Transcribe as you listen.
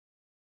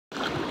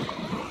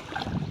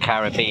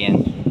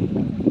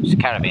Caribbean. It's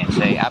the Caribbean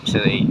Sea,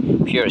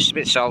 absolutely pure. It's a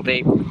bit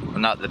salty, well,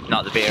 not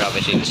the beer,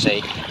 obviously, the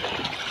sea.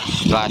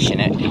 Splashing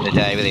it in the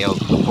day with the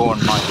old Horn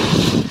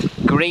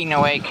Mike green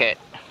away kit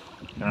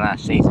from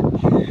last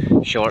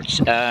season.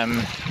 Shorts,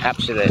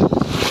 absolute.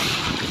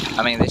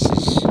 I mean, this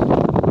is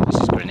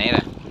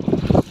Grenada.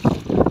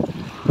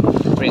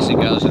 The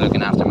girls are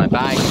looking after my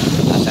bag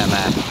as I'm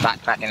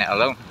backpacking it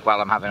alone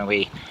while I'm having a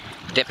wee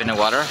dip in the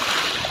water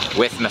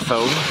with my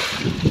phone.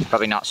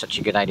 Probably not such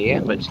a good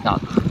idea, but it's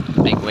not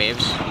big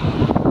waves.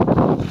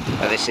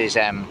 So this is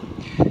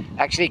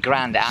actually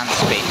Grand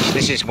Anse beach.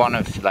 This is one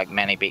of like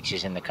many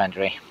beaches in the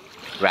country.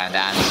 Grand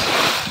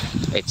Anse.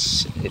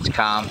 It's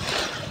calm,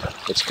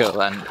 it's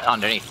cool, and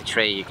underneath the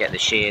tree you get the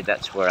shade.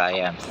 That's where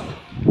I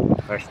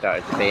first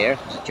started the beer.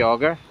 It's a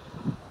jogger.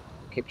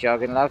 Keep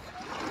jogging, love.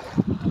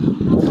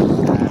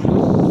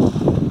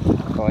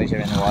 Boys are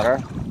in the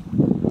water.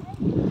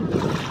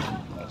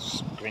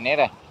 It's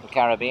Grenada, the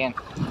Caribbean.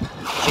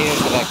 Cheers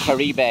to the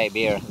Caribe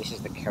beer. This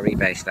is the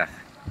Caribe stuff.